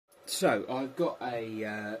So I've got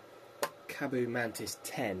a Kaabo Mantis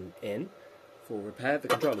 10 in for repair. The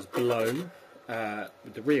controller's blown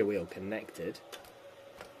with the rear wheel connected.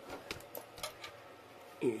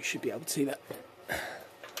 You should be able to see that.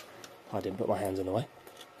 I didn't put my hands in the way.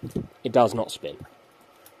 It does not spin.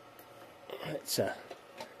 It's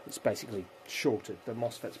basically shorted. The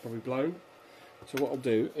MOSFET's probably blown. So what I'll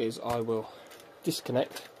do is I will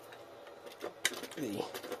disconnect the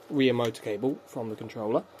rear motor cable from the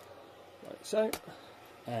controller, like so,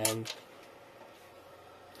 and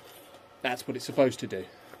that's what it's supposed to do.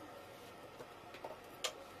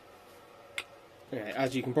 Okay,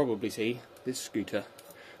 as you can probably see, this scooter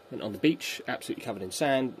went on the beach, absolutely covered in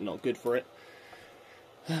sand, not good for it.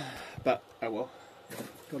 But, oh well,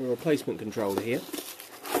 got a replacement controller here.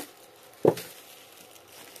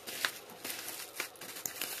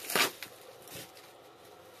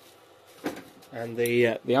 And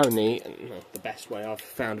the best way I've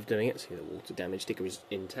found of doing it, see the water damage sticker is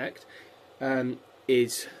intact,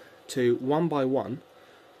 is to one by one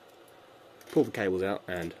pull the cables out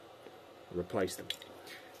and replace them.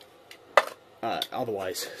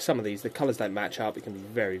 Otherwise, some of these, the colours don't match up. It can be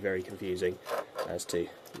very, very confusing as to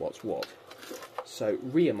what's what. So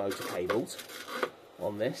rear motor cables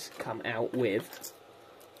on this come out with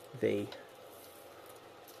the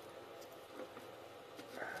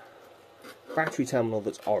battery terminal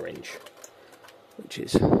that's orange, which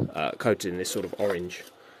is coated in this sort of orange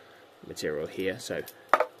material here. So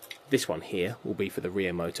this one here will be for the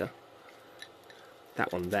rear motor.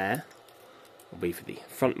 That one there will be for the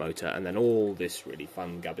front motor, and then all this really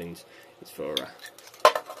fun gubbins is for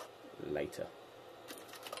later.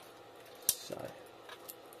 So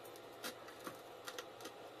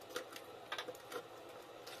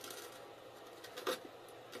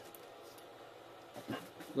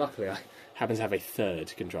luckily I happen to have a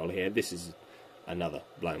third controller here. This is another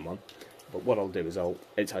blown one, but what I'll do is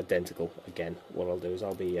it's identical again. What I'll do is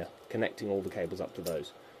I'll be connecting all the cables up to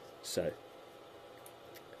those. So,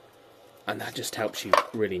 and that just helps you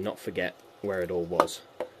really not forget where it all was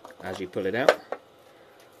as you pull it out.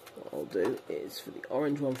 What I'll do is for the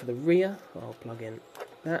orange one for the rear, I'll plug in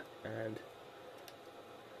that and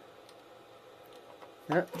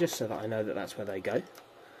that, just so that I know that that's where they go.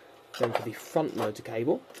 Then for the front motor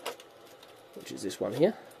cable, which is this one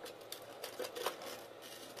here,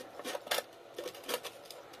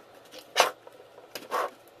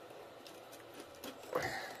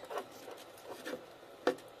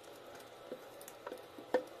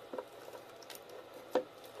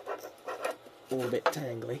 all a bit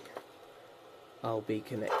tangly, I'll be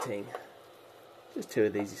connecting, just two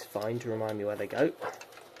of these is fine to remind me where they go.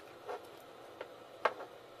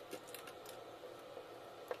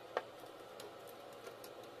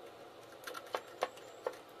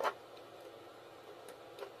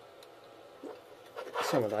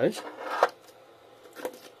 Some of those.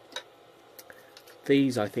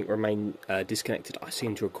 These I think remain disconnected. I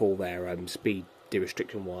seem to recall their speed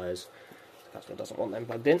de-restriction wires. The customer doesn't want them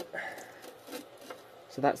plugged in.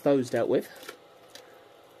 So that's those dealt with.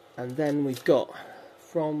 And then we've got,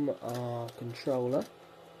 from our controller,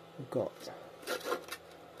 we've got,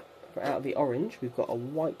 out of the orange, we've got a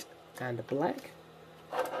white and a black.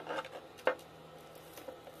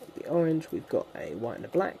 The orange, we've got a white and a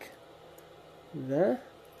black there,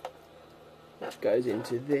 which goes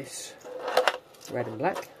into this red and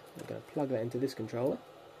black. We're going to plug that into this controller.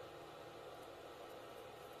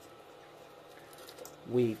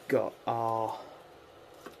 We've got our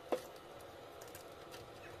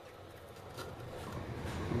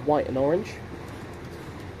white and orange.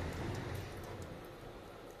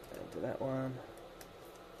 Into that one.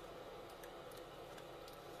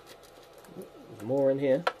 There's more in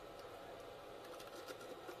here.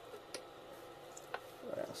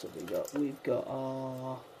 What else have we got? We've got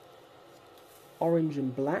our orange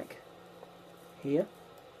and black here.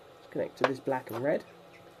 Let's connect to this black and red.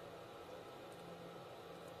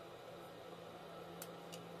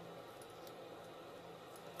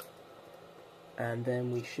 And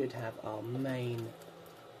then we should have our main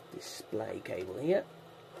display cable here,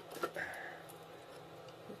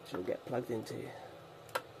 which will get plugged into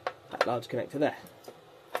that large connector there.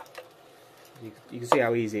 You can see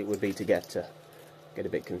how easy it would be to get a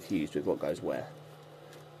bit confused with what goes where.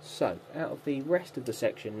 So, out of the rest of the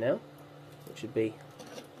section now, which should be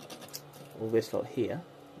all this lot here,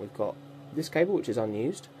 we've got this cable which is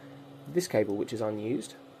unused, this cable which is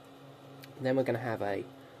unused, and then we're going to have a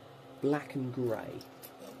black and grey.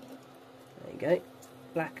 There you go.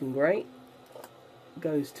 Black and grey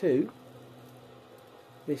goes to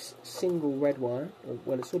this single red wire, or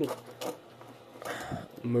well, it's sort of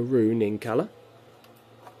maroon in colour.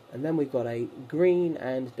 And then we've got a green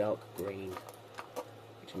and dark green,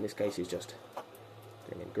 which in this case is just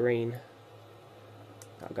green and green.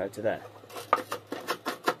 That'll go to there.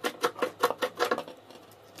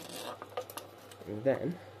 And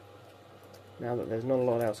then, now that there's not a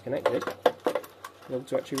lot else connected, we're able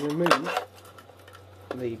to actually remove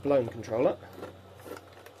the blown controller.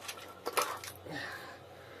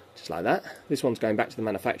 Just like that. This one's going back to the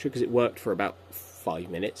manufacturer because it worked for about 5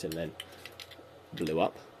 minutes and then blew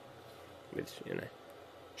up. Which, you know,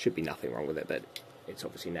 should be nothing wrong with it, but it's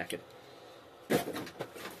obviously knackered.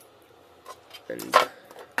 And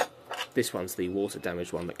this one's the water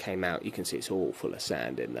damaged one that came out. You can see it's all full of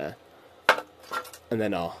sand in there. And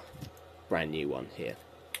then our brand new one here.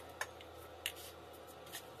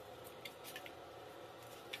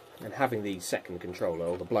 And having the second controller,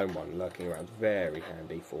 or the blown one, lurking around, very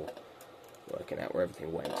handy for working out where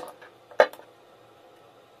everything went.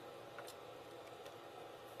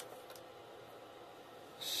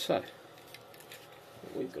 So,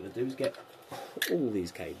 what we've got to do is get all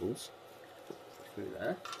these cables through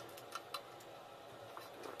there.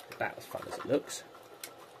 About as fun as it looks.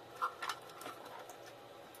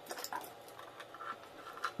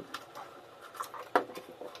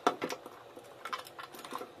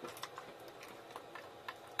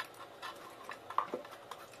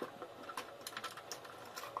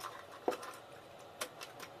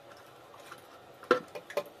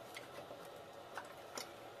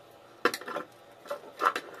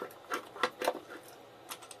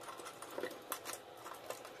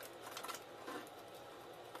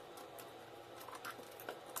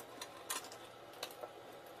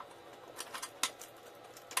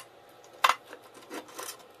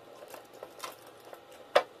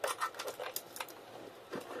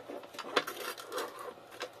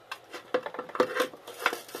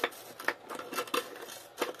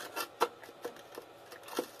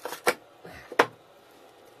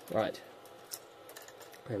 Right,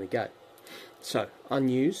 there we go. So,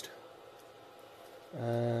 unused.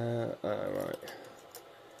 Right.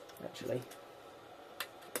 Actually,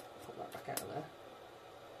 put that back out of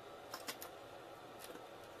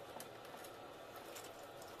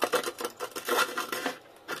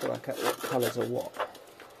there. Work out what colours are what.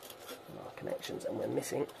 Our connections, and we're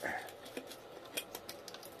missing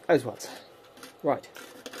those ones. Right.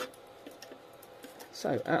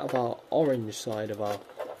 So, out of our orange side of our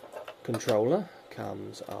controller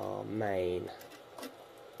comes our main,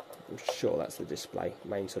 I'm sure that's the display,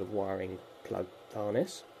 main sort of wiring plug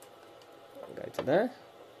harness. I'll go to there.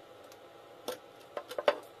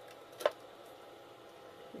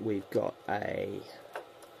 We've got a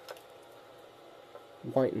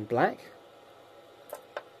white and black,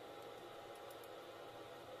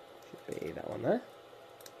 should be that one there.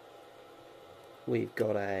 We've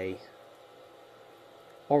got a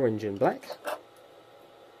orange and black.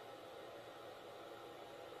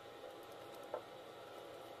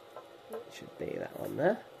 Should be that one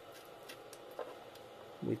there.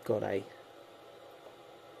 We've got a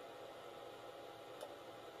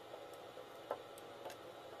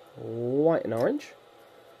white and orange.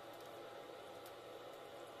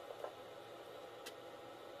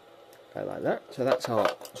 Go like that. So that's our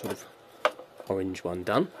sort of orange one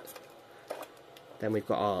done. Then we've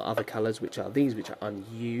got our other colours, which are these, which are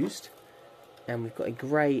unused. And we've got a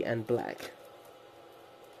grey and black.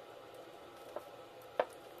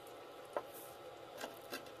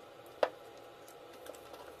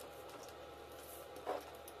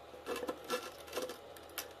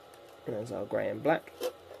 There's our grey and black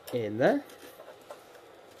in there.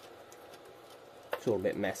 It's all a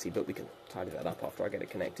bit messy, but we can tidy that up after I get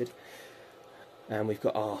it connected. And we've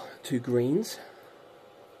got our two greens.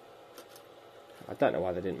 I don't know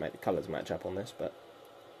why they didn't make the colours match up on this, but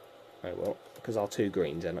oh well, because our two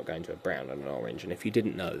greens end up going to a brown and an orange, and if you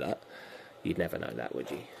didn't know that, you'd never know that,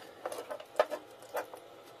 would you?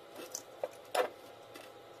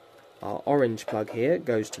 Our orange plug here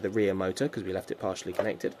goes to the rear motor because we left it partially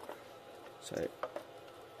connected. So,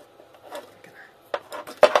 I'm going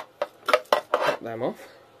to cut them off.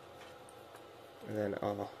 And then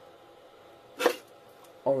our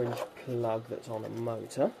orange plug that's on a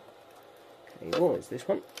motor cable is this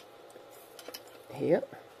one here.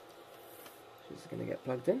 This is going to get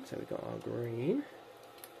plugged in. So we've got our green,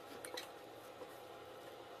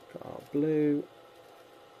 got our blue,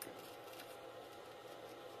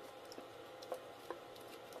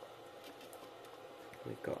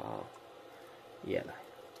 we've got our yellow,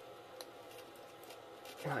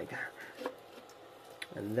 like that.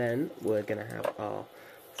 And then we're going to have our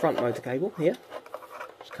front motor cable here,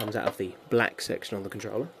 which comes out of the black section on the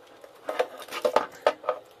controller.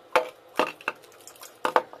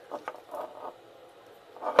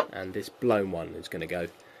 and this blown one is going to go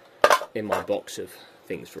in my box of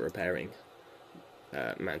things for repairing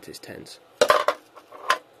Mantis 10s.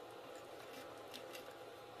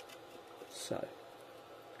 So,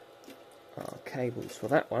 our cables for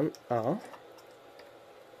that one are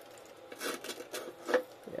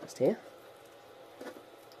just here.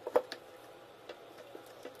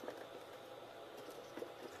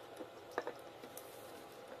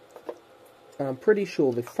 And I'm pretty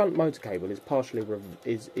sure the front motor cable is partially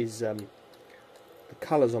the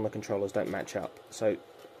colours on the controllers don't match up, so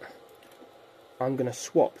I'm going to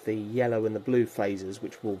swap the yellow and the blue phasers,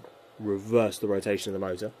 which will reverse the rotation of the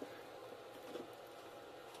motor.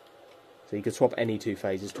 So you could swap any two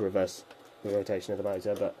phases to reverse the rotation of the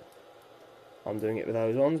motor, but I'm doing it with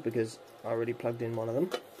those ones because I already plugged in one of them.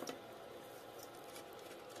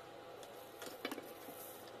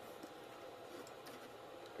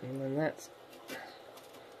 And then that's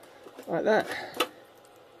like that.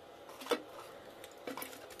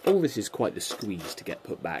 All this is quite the squeeze to get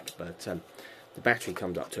put back, but the battery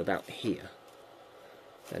comes up to about here,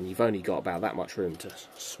 and you've only got about that much room to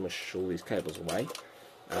smush all these cables away.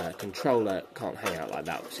 Controller can't hang out like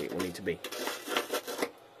that, so it will need to be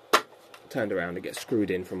turned around and get screwed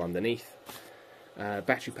in from underneath.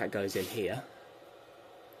 Battery pack goes in here,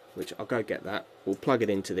 which I'll go get that. We'll plug it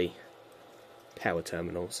into the power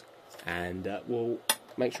terminals, and we'll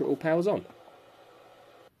make sure it all powers on.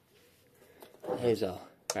 Here's our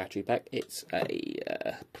battery pack. It's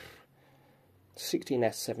a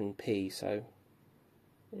 16S7P, so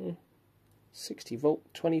 60 volt,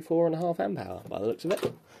 24.5 amp hour by the looks of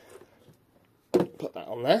it. Put that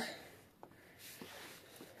on there.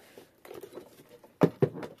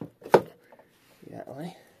 That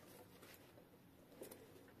way.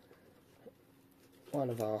 One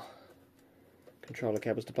of our controller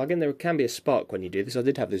cables to plug in. There can be a spark when you do this. I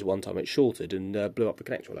did have this one time. It shorted and blew up the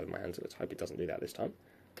connector all over my hands. So let's hope it doesn't do that this time.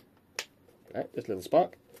 No, just a little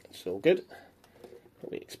spark. It's all good.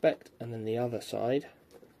 What we expect. And then the other side.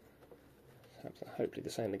 Hopefully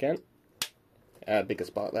the same again. Bigger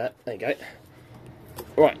spark there. There you go.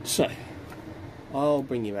 Right, so I'll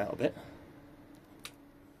bring you out a bit.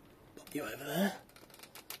 Pop you over there.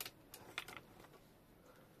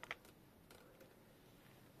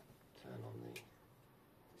 Turn on the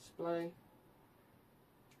display.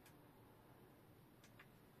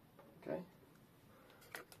 Okay.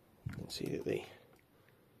 You can see that the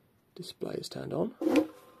display is turned on.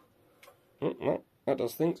 No, that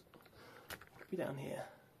does things. Be down here.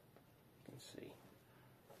 You can see.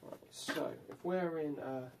 Right, so if we're in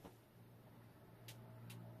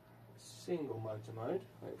single motor mode,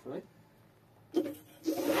 hopefully.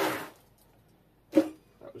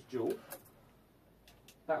 That was dual.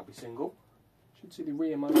 That'll be single. Should see the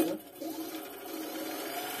rear motor.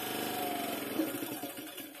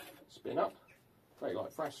 Spin up. Very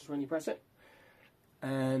light flashes when you press it.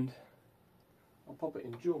 And I'll pop it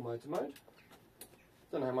in dual motor mode.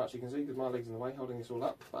 Don't know how much you can see because my leg's in the way holding this all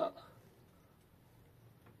up, but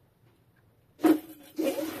I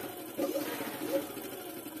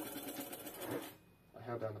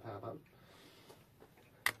held down the power button.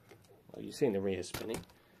 Well, you've seen the rear spinning.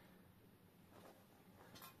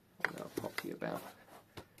 And I'll pop you about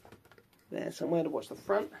there somewhere to watch the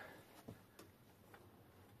front.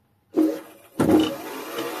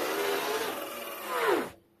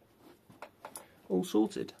 All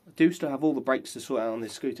sorted. I do still have all the brakes to sort out on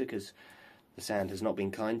this scooter because the sand has not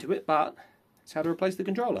been kind to it, but it's how to replace the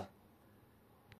controller.